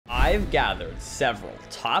I've gathered several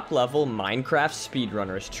top-level Minecraft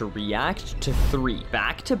speedrunners to react to 3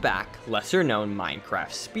 back-to-back lesser-known Minecraft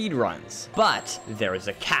speedruns. But there is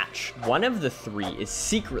a catch. One of the 3 is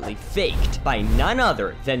secretly faked by none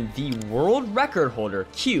other than the world record holder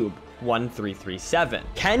Cube 1337.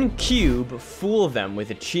 Can Cube fool them with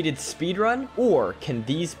a cheated speedrun, or can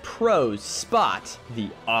these pros spot the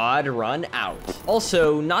odd run out?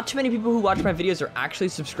 Also, not too many people who watch my videos are actually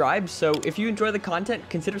subscribed, so if you enjoy the content,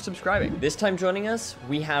 consider subscribing. This time joining us,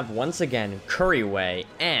 we have once again Couriway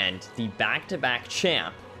and the back-to-back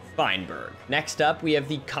champ, Feinberg. Next up, we have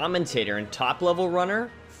the commentator and top-level runner,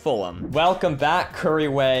 Fulham. Welcome back,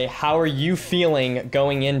 Couriway. How are you feeling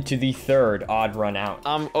going into the 3rd odd run out?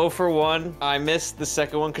 I'm 0 for 1. I missed the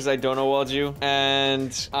second one because I don't know you,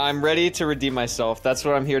 and I'm ready to redeem myself. That's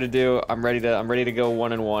what I'm here to do. I'm ready to go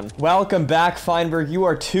 1-1. Welcome back, Feinberg. You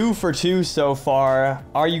are 2 for 2 so far.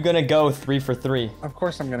 Are you gonna go 3 for 3? Of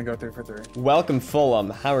course I'm gonna go 3 for 3. Welcome, Fulham.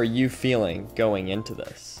 How are you feeling going into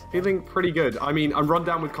this? Feeling pretty good. I mean, I'm run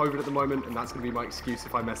down with COVID at the moment, and that's going to be my excuse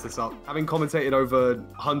if I mess this up. Having commentated over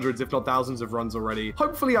hundreds, if not thousands of runs already,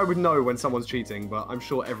 hopefully I would know when someone's cheating, but I'm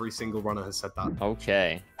sure every single runner has said that.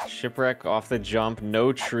 Okay. Shipwreck off the jump.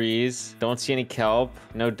 No trees. Don't see any kelp.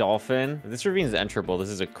 No dolphin. This ravine's enterable. This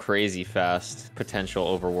is a crazy fast potential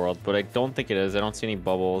overworld, but I don't think it is. I don't see any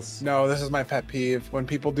bubbles. No, this is my pet peeve. When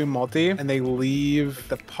people do multi and they leave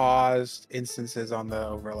the paused instances on the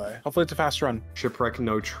overlay. Hopefully it's a fast run. Shipwreck,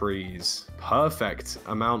 no trees. Perfect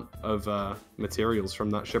amount of materials from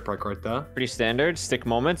that shipwreck right there. Pretty standard. Stick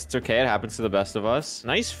moments. It's okay. It happens to the best of us.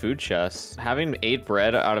 Nice food chest. Having 8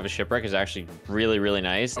 bread out of a shipwreck is actually really, really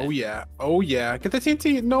nice. Oh yeah. Oh yeah. Get the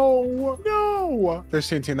TNT. No. No. There's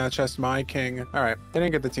TNT in that chest. My king. All right. They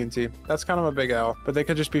didn't get the TNT. That's kind of a big L, but they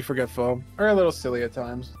could just be forgetful or a little silly at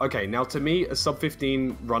times. Okay, now to me, a sub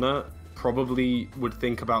 15 runner probably would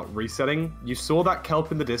think about resetting. You saw that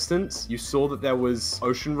kelp in the distance, you saw that there was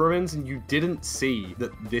ocean ruins, and you didn't see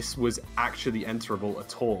that this was actually enterable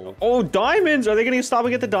at all. Oh, diamonds! Are they gonna stop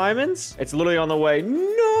and get the diamonds? It's literally on the way.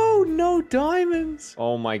 No diamonds.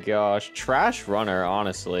 Oh my gosh. Trash runner,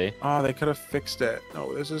 honestly. Oh, they could have fixed it.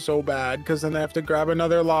 No, this is so bad because then they have to grab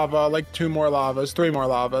another lava, like 2 more lavas, 3 more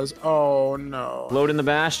lavas. Oh no. Load in the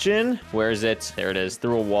bastion. Where is it? There it is.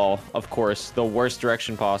 Through a wall. Of course. The worst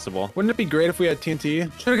direction possible. Wouldn't it be great if we had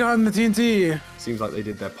TNT? Should have gotten the TNT. Seems like they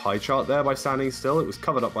did their pie chart there by standing still. It was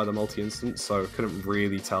covered up by the multi-instance, so couldn't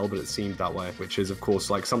really tell, but it seemed that way, which is, of course,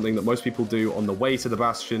 like something that most people do on the way to the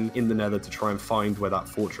bastion in the nether to try and find where that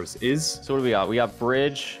fortress is. So what do we got? We got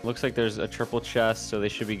bridge. Looks like there's a triple chest, so they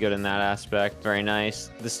should be good in that aspect. Very nice.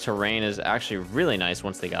 This terrain is actually really nice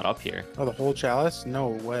once they got up here. Oh, the whole chalice? No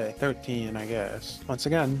way. 13, I guess. Once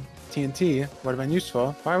again, TNT would have been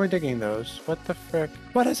useful. Why are we digging those? What the frick?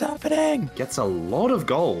 What is happening? Gets a lot of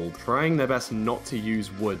gold, trying their best not to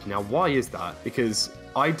use wood. Now, why is that? Because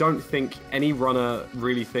I don't think any runner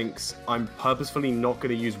really thinks I'm purposefully not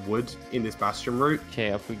going to use wood in this bastion route.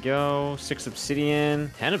 Okay, up we go. 6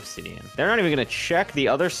 obsidian, 10 obsidian. They're not even going to check the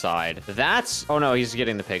other side. That's... Oh no, he's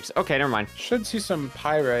getting the pigs. Okay, never mind. Should see some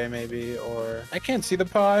pyrite maybe, or... I can't see the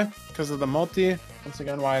pie because of the multi. Once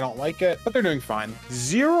again, why I don't like it, but they're doing fine.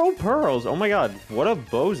 0 pearls. Oh my god, what a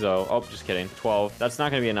bozo. Oh, just kidding. 12. That's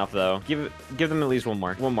not going to be enough though. Give them at least 1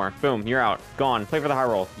 more. 1 more. Boom, you're out. Gone. Play for the high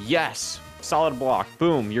roll. Yes. Solid block.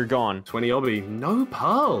 Boom, you're gone. 20 obby. No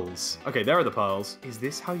pearls. Okay, there are the pearls. Is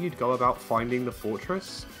this how you'd go about finding the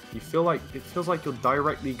fortress? You feel like it feels like you're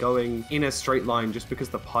directly going in a straight line just because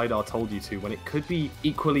the Pydar told you to, when it could be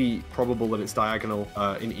equally probable that it's diagonal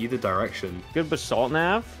in either direction. Good basalt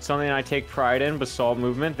nav. Something I take pride in. Basalt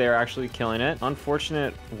movement. They're actually killing it.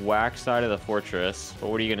 Unfortunate whack side of the fortress. But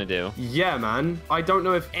what are you gonna do? Yeah, man. I don't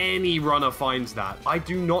know if any runner finds that. I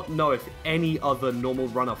do not know if any other normal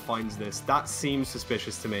runner finds this. That seems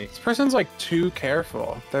suspicious to me. This person's like too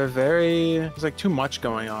careful. There's like too much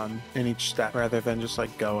going on in each step rather than just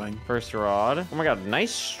like going. First rod. Oh my god,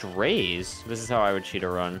 nice strays. This is how I would cheat a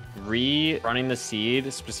run. Running the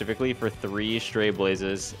seed specifically for 3 stray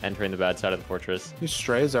blazes entering the bad side of the fortress. These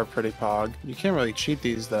strays are pretty pog. You can't really cheat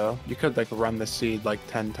these though. You could like run the seed like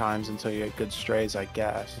 10 times until you get good strays, I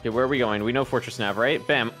guess. Okay, where are we going? We know fortress nav, right?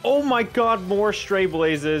 Bam. Oh my god, more stray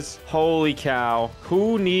blazes. Holy cow.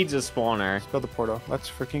 Who needs a spawn speedrunner. Let's build the portal. Let's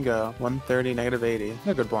freaking go. 130, -80.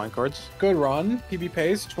 No good blind cords. Good run. PB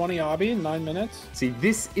pace, 20 obby, 9 minutes. See,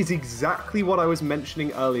 this is exactly what I was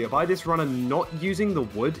mentioning earlier. By this runner not using the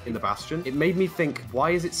wood in the bastion, it made me think,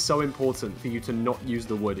 why is it so important for you to not use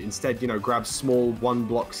the wood? Instead, you know, grab small 1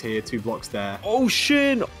 blocks here, 2 blocks there.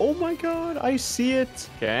 Ocean! Oh my god, I see it.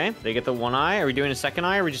 Okay, they get the 1 eye. Are we doing a 2nd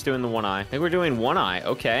eye or are we just doing the 1 eye? I think we're doing 1 eye.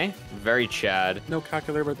 Okay, very Chad. No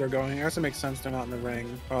calculator, but they're going. I guess it makes sense they're not in the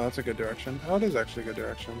ring. Oh, that's a good direction. Oh, it is actually a good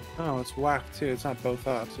direction. Oh, it's whacked too. It's not both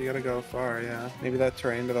up, so you gotta go far, yeah. Maybe that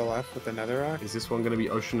terrain to the left with the netherrack. Is this one going to be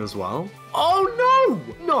ocean as well? Oh,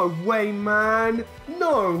 no! No way, man.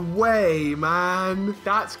 No way, man.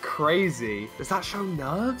 That's crazy. Does that show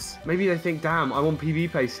nerves? Maybe they think, damn, I want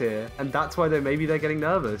PB pace here. And that's why maybe they're getting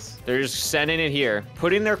nervous. They're just sending it here.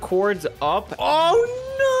 Putting their cords up. Oh,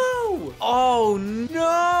 no! Oh,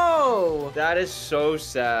 no! That is so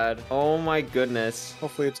sad. Oh, my goodness.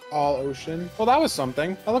 Hopefully it's all ocean. Well, that was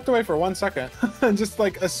something. I looked away for 1 second. Just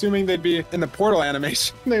like assuming they'd be in the portal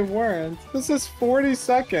animation. They weren't. This is 40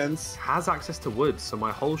 seconds. Has access to wood, so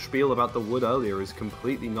my whole spiel about the wood earlier is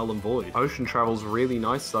completely null and void. Ocean travel's really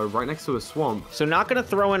nice though, right next to a swamp. So not gonna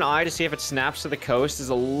throw an eye to see if it snaps to the coast is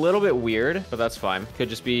a little bit weird, but that's fine. Could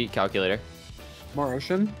just be calculator. More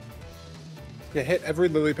ocean. Yeah, hit every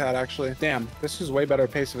lily pad, actually. Damn, this is way better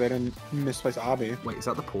pace if they didn't misplace Obby. Wait, is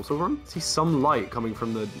that the portal run? I see some light coming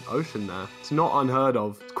from the ocean there. It's not unheard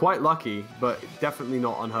of. It's quite lucky, but definitely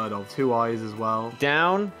not unheard of. 2 eyes as well.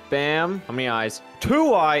 Down, bam. How many eyes?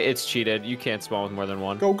 2 eye, it's cheated. You can't spawn with more than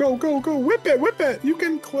 1. Go, go, go, go. Whip it, whip it. You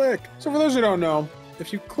can click. So for those who don't know,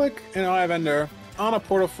 if you click an Eye of Ender on a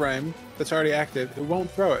portal frame that's already active, it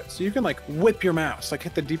won't throw it. So you can like whip your mouse, like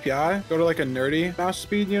hit the DPI, go to like a nerdy mouse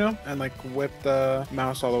speed, you know, and like whip the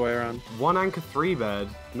mouse all the way around. 1 anchor 3 bed.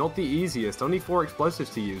 Not the easiest. Only 4 explosives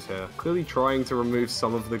to use here. Clearly trying to remove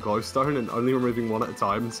some of the glowstone and only removing 1 at a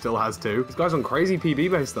time and still has 2. This guy's on crazy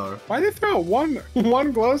PB base though. Why'd they throw out one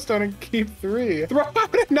glowstone and keep 3? Throw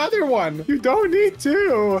out another one. You don't need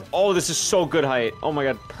 2. Oh, this is so good height. Oh my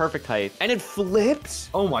god, perfect height. And it flips.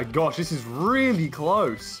 Oh my gosh, this is really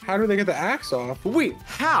close. How do they get the axe off? Wait,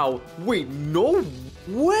 how? Wait, no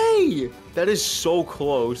way. That is so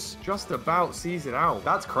close. Just about sees it out.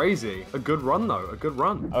 That's crazy. A good run though, a good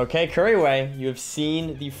run. Okay, Couriway, you have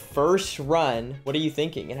seen the first run. What are you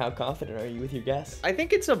thinking and how confident are you with your guess? I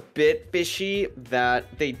think it's a bit fishy that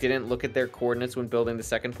they didn't look at their coordinates when building the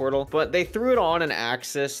second portal, but they threw it on an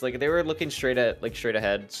axis. Like they were looking straight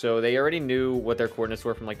ahead. So they already knew what their coordinates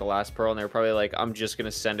were from like the last pearl, and they were probably like, I'm just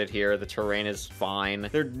gonna send it here. The terrain is fine.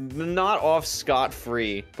 They're not off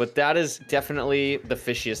scot-free, but that is definitely the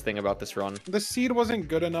fishiest thing about this run. The seed wasn't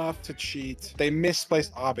good enough to cheat. They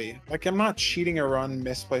misplaced Obby. Like, I'm not cheating a run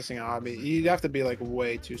misplacing Obby. You'd have to be like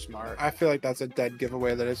way too smart. I feel like that's a dead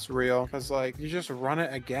giveaway that it's real, because like you just run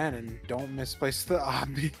it again and don't misplace the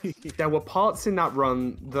Obby. There were parts in that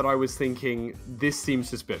run that I was thinking, this seems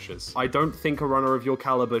suspicious. I don't think a runner of your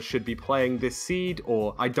caliber should be playing this seed,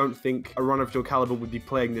 or I don't think a runner of your caliber would be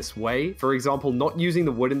playing this way. For example, not using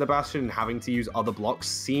the wood in the bastion and having to use other blocks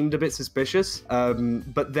seemed a bit suspicious.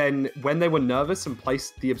 But then when they were nervous and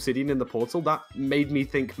placed the obsidian in the portal, that made me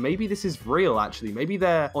think maybe this is real actually. Maybe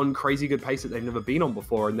they're on crazy good pace that they've never been on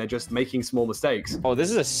before and they're just making small mistakes. Oh,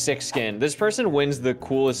 this is a sick skin. This person wins the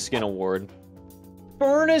coolest skin award.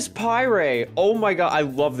 Furnace Pyre. Oh my god, I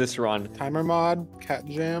love this run. Timer mod, cat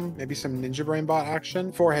jam, maybe some ninja brain bot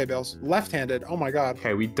action. 4 hay bales. Left-handed. Oh my god.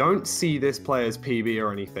 Okay, we don't see this player's PB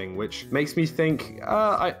or anything, which makes me think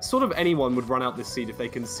sort of anyone would run out this seed if they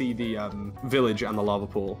can see the village and the lava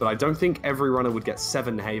pool. But I don't think every runner would get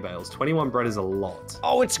 7 hay bales. 21 bread is a lot.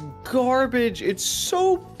 Oh, it's garbage. It's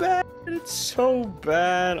so bad. It's so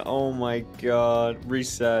bad. Oh my god.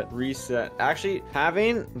 Reset. Actually,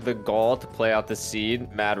 having the gall to play out the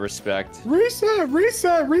seed, mad respect. Reset.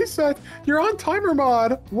 You're on timer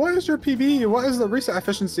mod. What is your PB? What is the reset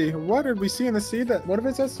efficiency? What did we see in the seed that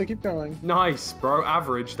motivates us to keep going? Nice, bro.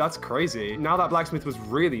 Average. That's crazy. Now that blacksmith was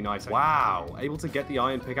really nice. Wow. Able to get the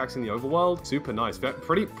iron pickaxe in the overworld. Super nice.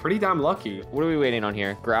 Pretty damn lucky. What are we waiting on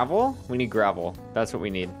here? Gravel? We need gravel. That's what we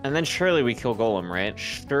need. And then surely we kill golem, right?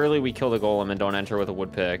 Surely we kill the golem and don't enter with a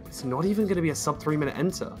wood pick. It's not even going to be a sub 3 minute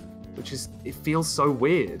enter, which is, it feels so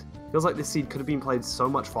weird. Feels like this seed could have been played so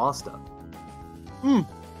much faster. Oh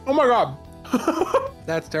my god.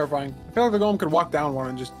 That's terrifying. I feel like the golem could walk down one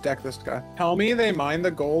and just deck this guy. Tell me they mine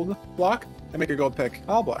the gold block and make a gold pick.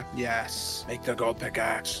 All black. Yes. Make the gold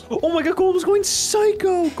pickaxe. Oh my god, Golem's going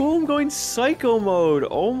psycho. Golem going psycho mode.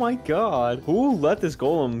 Oh my god. Who let this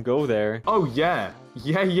golem go there? Oh yeah.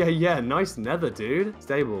 Yeah. Nice nether, dude.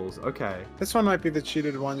 Stables. Okay. This one might be the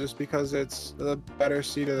cheated one just because it's the better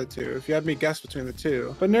seed of the two. If you had me guess between the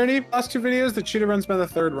two. But Nerdy, last 2 videos, the cheated run's been the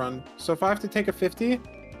 3rd run. So if I have to take a 50,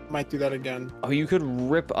 might do that again. Oh, you could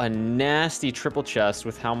rip a nasty triple chest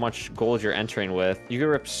with how much gold you're entering with. You could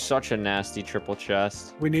rip such a nasty triple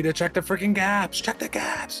chest. We need to check the freaking gaps. Check the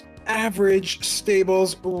gaps. Average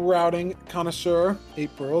stables routing connoisseur.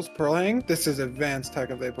 8 pearls. Pearl hang. This is advanced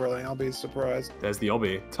tech of 8 pearl hang. I'll be surprised. There's the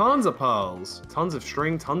obby. Tons of pearls. Tons of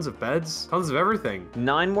string. Tons of beds. Tons of everything.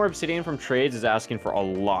 9 more obsidian from trades is asking for a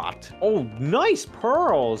lot. Oh, nice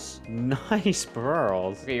pearls. Nice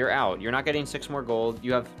pearls. Okay, you're out. You're not getting 6 more gold.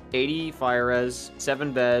 You have 80 fire res,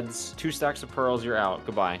 7 beds, 2 stacks of pearls. You're out.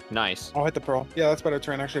 Goodbye. Nice. I'll hit the pearl. Yeah, that's better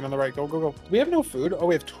turn actually on the right. Go. We have no food. Oh,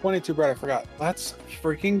 we have 22 bread. I forgot. Let's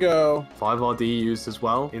freaking go. 5 RD used as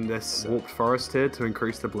well in this warped forest here to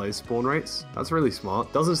increase the blaze spawn rates. That's really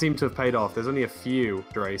smart. Doesn't seem to have paid off. There's only a few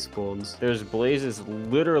Dre spawns. There's blazes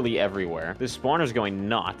literally everywhere. This spawner's going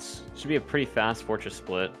nuts. Should be a pretty fast fortress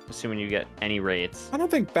split, assuming you get any rates. I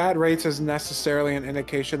don't think bad rates is necessarily an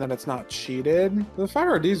indication that it's not cheated. The 5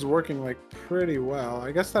 RD is working like pretty well.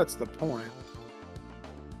 I guess that's the point.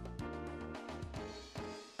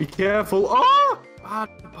 Be careful. Oh! Bad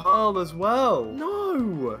pearl as well.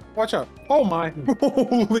 No. Watch out. Oh my.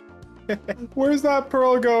 Holy. Where's that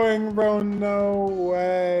pearl going, bro? No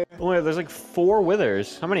way. Oh, wait, there's like 4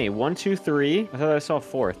 withers. How many? 1, 2, 3? I thought I saw a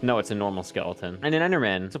 4th. No, it's a normal skeleton. And an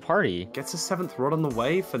enderman. It's a party. Gets a 7th rod on the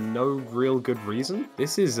way for no real good reason.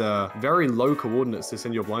 This is very low coordinates to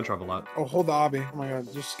send your blind travel at. Oh, hold the obby. Oh my god,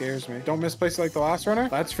 it just scares me. Don't misplace it like the last runner.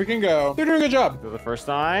 Let's freaking go. They're doing a good job. The first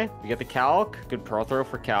eye, we get the calc. Good pearl throw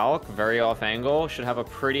for calc. Very off angle. Should have a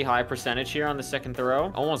pretty high percentage here on the second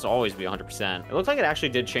throw. Almost always be 100%. It looks like it actually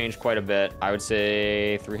did change quite a bit. I would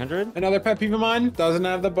say 300. Another pet peeve of mine, doesn't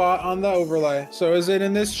have the bot on the overlay. So is it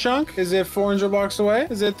in this chunk? Is it 400 blocks away?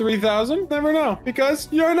 Is it 3,000? Never know. Because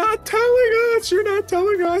you're not telling us. You're not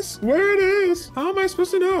telling us where it is. How am I supposed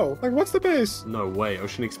to know? Like, what's the base? No way.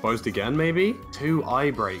 Ocean exposed again, maybe? 2 eye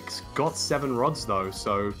breaks. Got 7 rods, though,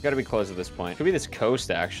 so... Gotta be close at this point. Could be this coast,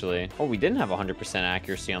 actually. Oh, we didn't have 100%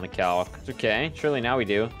 accuracy on the calc. It's okay. Surely now we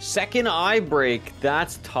do. Second eye break.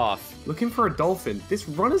 That's tough. Looking for a dolphin. This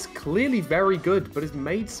runner's clearly very good, but has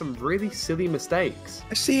made some really silly mistakes.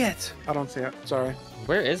 I see it. I don't see it. Sorry.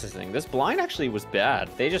 Where is this thing? This blind actually was bad.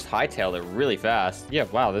 They just hightailed it really fast. Yeah,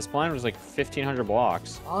 wow, this blind was like 1,500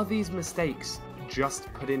 blocks. Are these mistakes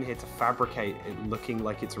just put in here to fabricate it looking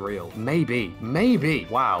like it's real? Maybe.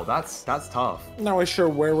 Wow, that's tough. Not really sure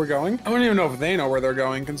where we're going. I don't even know if they know where they're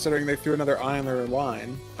going, considering they threw another eye on their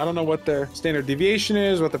line. I don't know what their standard deviation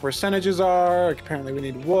is, what the percentages are. Like, apparently we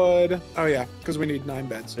need wood. Oh yeah, because we need 9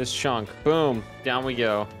 beds. This chunk. Boom. Down we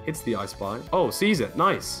go. Hits the eye spy. Oh, sees it.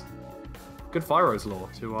 Nice. Good Fyro's Law.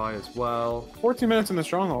 2 eye as well. 14 minutes in the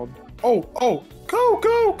stronghold. Oh, go.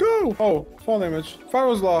 Oh, fall damage.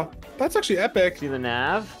 Fyro's Law. That's actually epic. See the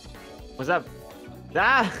nav? Was that...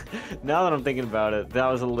 Ah! Now that I'm thinking about it, that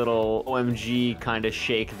was a little OMG kind of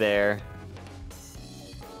shake there.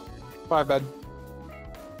 5 bed.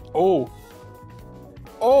 Oh.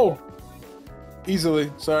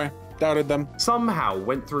 Easily. Sorry. Doubted them. Somehow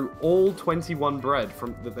went through all 21 bread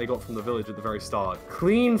that they got from the village at the very start.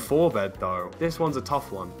 Clean 4 bed though. This one's a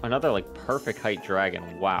tough one. Another like perfect height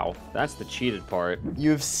dragon. Wow. That's the cheated part.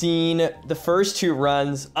 You've seen the first 2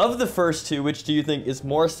 runs. Of the first 2, which do you think is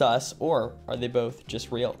more sus, or are they both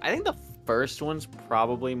just real? I think the first one's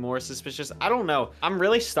probably more suspicious. I don't know. I'm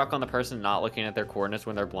really stuck on the person not looking at their coordinates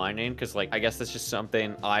when they're blinding, because like I guess that's just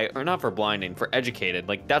something or not for blinding, for educated.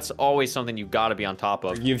 Like that's always something you gotta be on top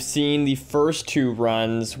of. You've seen the first 2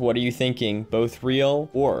 runs. What are you thinking? Both real,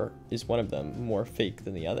 or is one of them more fake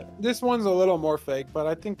than the other? This one's a little more fake, but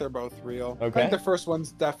I think they're both real. Okay. I think the first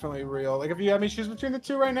one's definitely real. Like if you had me choose between the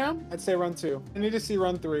 2 right now, I'd say run 2. I need to see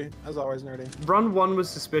run 3, as always, Nerdy. Run 1 was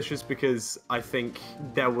suspicious because I think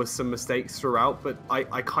there was some mistakes throughout, but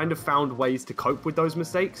I kind of found ways to cope with those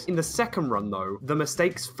mistakes. In the second run though, the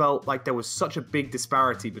mistakes felt like there was such a big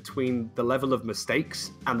disparity between the level of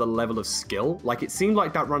mistakes and the level of skill. Like it seemed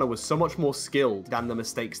like that runner was so much more skilled than the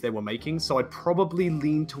mistakes they were making, so I'd probably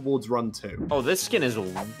lean towards run 2. Oh, this skin is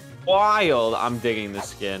wild. I'm digging this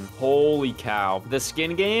skin. Holy cow. The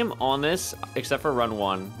skin game on this, except for run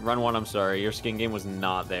 1. Run 1, I'm sorry. Your skin game was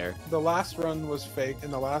not there. The last run was fake,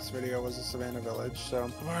 and the last video was a Savannah Village, so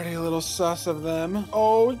I'm already a little sus of them.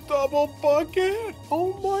 Oh, double bucket.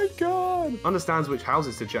 Oh my god. Understands which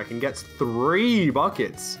houses to check and gets 3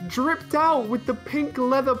 buckets. Dripped out with the pink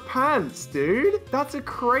leather pants, dude. That's a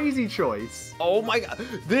crazy choice. Oh my god.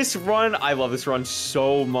 This run, I love this run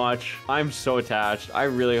so much. I'm so attached. I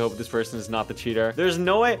really hope hope this person is not the cheater. There's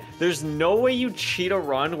no way you cheat a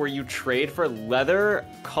run where you trade for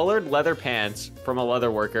colored leather pants from a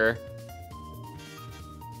leather worker.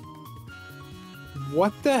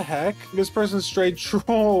 What the heck? This person's straight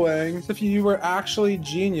trolling. If you were actually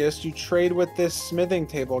genius, you trade with this smithing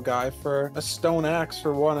table guy for a stone axe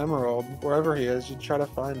for 1 emerald. Wherever he is, you try to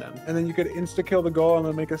find him. And then you could insta-kill the golem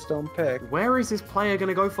and make a stone pick. Where is this player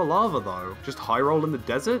gonna go for lava though? Just high roll in the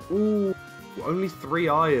desert? Ooh, only 3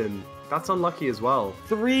 iron. That's unlucky as well.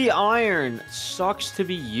 3 iron. Sucks to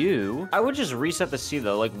be you. I would just reset the sea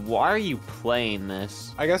though. Like, why are you playing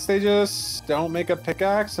this? I guess they just don't make a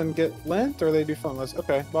pickaxe and get lint, or they do funless.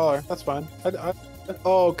 Okay, baller. That's fine.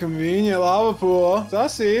 Oh, convenient lava pool.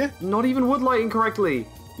 Sussy. Not even wood lighting correctly.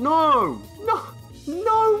 No!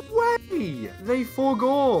 No way! They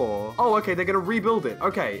forgore. Oh, okay, they're gonna rebuild it.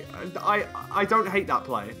 Okay, I don't hate that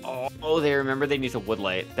play. Oh, they remember they need to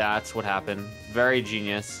woodlight. That's what happened. Very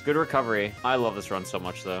genius. Good recovery. I love this run so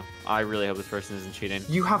much, though. I really hope this person isn't cheating.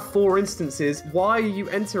 You have 4 instances. Why are you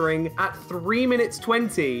entering at 3 minutes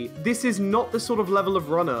 20? This is not the sort of level of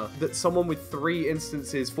runner that someone with 4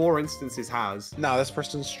 instances has. No, this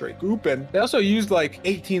person's straight gooping. They also used like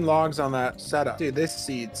 18 logs on that setup. Dude, this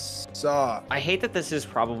seed sucks. I hate that this is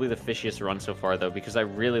probably the fishiest run so far, though, because I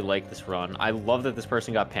really like this run. I love that this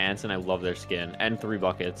person got pants, and I love their skin. And 3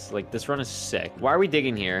 buckets. Like, this run is sick. Why are we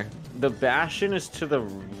digging here? The bastion is to the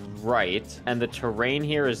right, and the terrain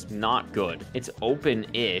here is not good. It's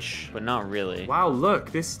open-ish, but not really. Wow,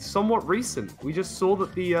 look, this is somewhat recent. We just saw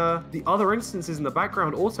that the other instances in the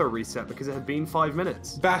background auto reset because it had been 5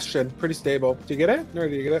 minutes. Bastion, pretty stable. Do you get it? Or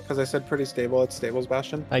do you get it? Because I said pretty stable. It's Stable's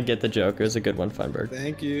Bastion. I get the joke. It was a good one, Feinberg.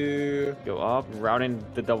 Thank you. Go up, routing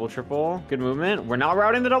the double triple. Good movement. We're not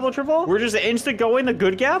routing the double triple. We're just instant going the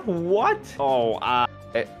good gap. What? Oh,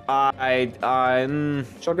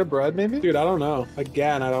 Chug of bread, maybe? Dude, I don't know.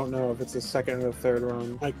 Again, I don't know if it's the second or the third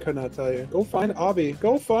run. I could not tell you. Go find Obby.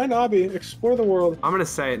 Go find Obby. Explore the world. I'm gonna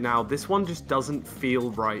say it now. This one just doesn't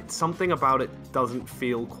feel right. Something about it doesn't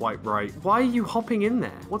feel quite right. Why are you hopping in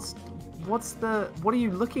there? What are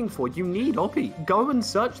you looking for? You need Obby. Go and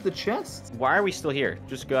search the chest. Why are we still here?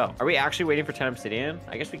 Just go. Are we actually waiting for 10 obsidian?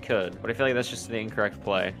 I guess we could, but I feel like that's just the incorrect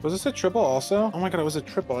play. Was this a triple also? Oh my god, it was a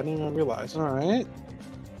triple. I didn't even realize. All right.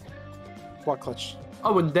 What clutch?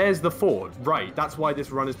 Oh, and there's the ford. Right, that's why this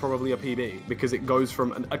run is probably a PB, because it goes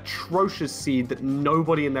from an atrocious seed that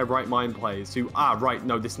nobody in their right mind plays to, right,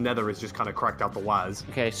 no, this nether is just kind of cracked out the waz.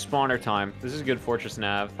 Okay, spawner time. This is good fortress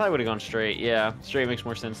nav. Probably would have gone straight. Yeah, straight makes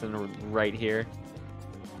more sense than right here.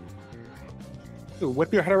 Dude,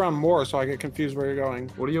 whip your head around more so I get confused where you're going.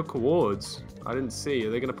 What are your coords? I didn't see.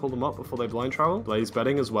 Are they going to pull them up before they blind travel? Blaze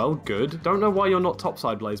bedding as well. Good. Don't know why you're not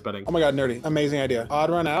topside blaze bedding. Oh my god, Nerdy. Amazing idea.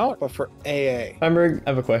 Odd run out, but for AA. Feinberg, I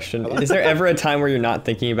have a question. Is there ever a time where you're not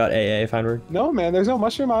thinking about AA, Feinberg? No, man. There's no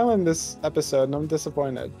Mushroom Island this episode, and I'm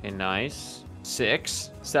disappointed. Okay, nice.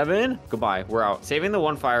 6, 7. Goodbye. We're out. Saving the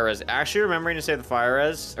 1 fire res. Actually remembering to save the fire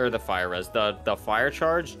res, or the fire res, the fire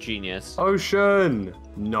charge. Genius. Ocean.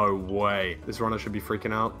 No way. This runner should be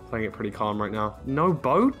freaking out. Playing it pretty calm right now. No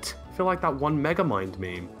boat? I feel like that one Megamind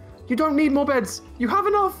meme. You don't need more beds. You have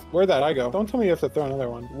enough. Where'd that eye go? Don't tell me you have to throw another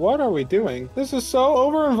one. What are we doing? This is so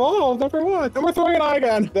over-involved. Number one. And we're throwing an eye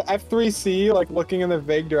again. The F3C, like looking in the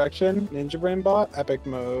vague direction. Ninja Brain bot. Epic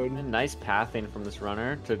mode. Nice pathing from this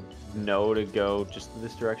runner to know to go just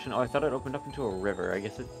this direction. Oh, I thought it opened up into a river. I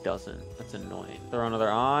guess it doesn't. That's annoying. Throw another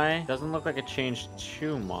eye. Doesn't look like it changed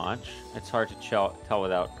too much. It's hard to tell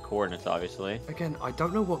without coordinates, obviously. Again, I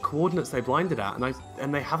don't know what coordinates they blinded at,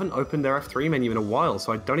 and they haven't opened their F3 menu in a while,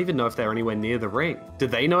 so I don't even know if they're anywhere near the ring. Do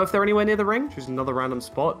they know if they're anywhere near the ring? Choose another random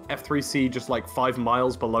spot. F3C just like 5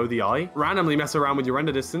 miles below the eye. Randomly mess around with your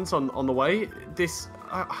render distance on the way.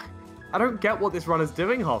 I don't get what this runner's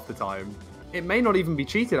doing half the time. It may not even be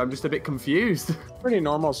cheated. I'm just a bit confused. Pretty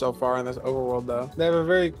normal so far in this overworld, though. They have a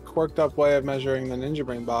very quirked up way of measuring the Ninja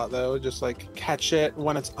Brain bot, though. Just like catch it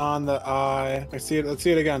when it's on the eye. I see it. Let's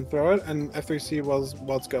see it again. Throw it, and F3C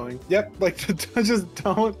while it's going. Yep. Like, just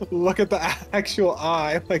don't look at the actual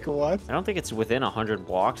eye. Like, what? I don't think it's within 100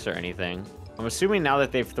 blocks or anything. I'm assuming now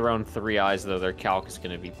that they've thrown 3 eyes, though, their calc is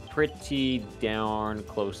going to be pretty darn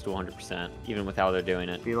close to 100%, even with how they're doing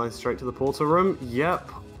it. Beeline straight to the portal room. Yep.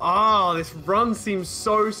 This run seems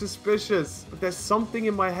so suspicious. But there's something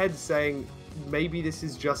in my head saying maybe this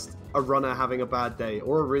is just a runner having a bad day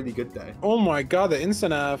or a really good day. Oh my god, the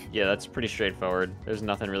instant F. Yeah, that's pretty straightforward. There's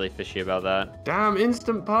nothing really fishy about that. Damn,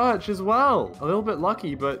 instant perch as well. A little bit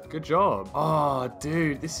lucky, but good job. Oh,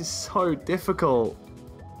 dude, this is so difficult.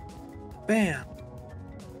 Bam.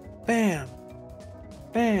 Bam.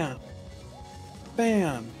 Bam.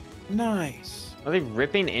 Bam. Nice. Are they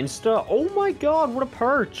ripping Insta? Oh my god, what a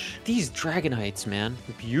perch. These Dragonites, man.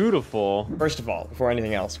 They're beautiful. First of all, before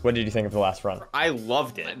anything else, what did you think of the last run? I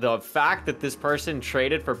loved it. The fact that this person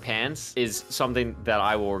traded for pants is something that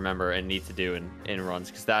I will remember and need to do in runs,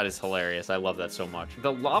 because that is hilarious. I love that so much.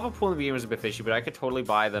 The lava pool in the beginning was a bit fishy, but I could totally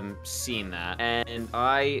buy them seeing that. And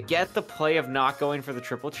I get the play of not going for the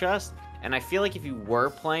triple chest. And I feel like if you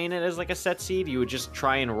were playing it as like a set seed, you would just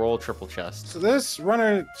try and roll triple chest. So this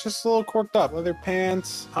runner just a little quirked up. Leather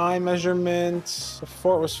pants, eye measurements. The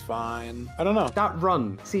fort was fine. I don't know. That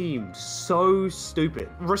run seems so stupid.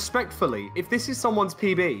 Respectfully, if this is someone's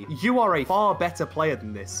PB, you are a far better player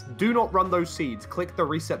than this. Do not run those seeds. Click the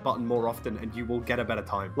reset button more often and you will get a better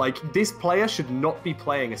time. Like, this player should not be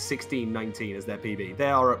playing a 16-19 as their PB.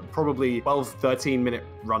 They are probably 12-13 minute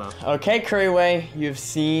runner. Okay, Couriway, you've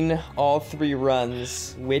seen all 3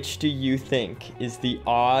 runs. Which do you think is the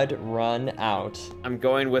odd run out? I'm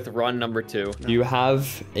going with run number 2. Do you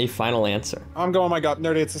have a final answer? I'm going my gut.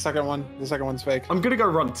 Nerdy, it's the second one. The second one's fake. I'm gonna go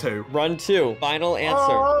run 2. Run 2. Final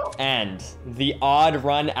answer. And the odd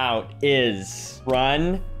run out is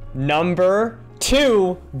run number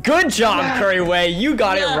 2. Good job, Couriway. You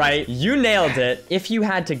got it right. You nailed it. If you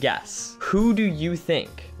had to guess, who do you think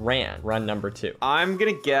ran run number 2? I'm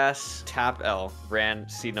gonna guess Tap L ran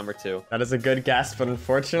seed number 2. That is a good guess, but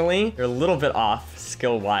unfortunately, you're a little bit off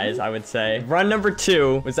skill-wise, I would say. Run number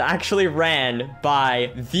 2 was actually ran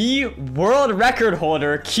by the world record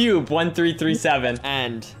holder, Cube1337.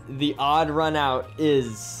 And the odd run out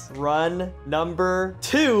is run number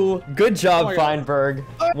 2. Good job, Oh my God. Feinberg.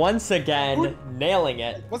 Once again, nailing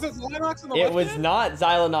it. Was it Linux in the It was not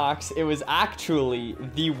Xylonox. It was actually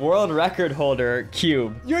the world record holder,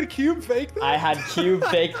 Cube. You had Cube fake that? I had Cube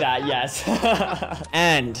fake that, yes.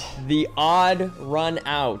 And the odd run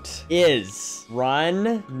out is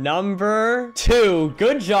run number 2.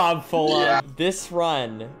 Good job, Fulham. Yeah. This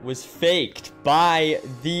run was faked by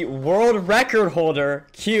the world record holder,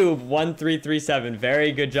 Cube1337.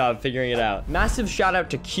 Very good job figuring it out. Massive shout out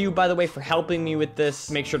to Cube, by the way, for helping me with this.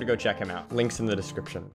 Make sure to go check him out. Links in the description.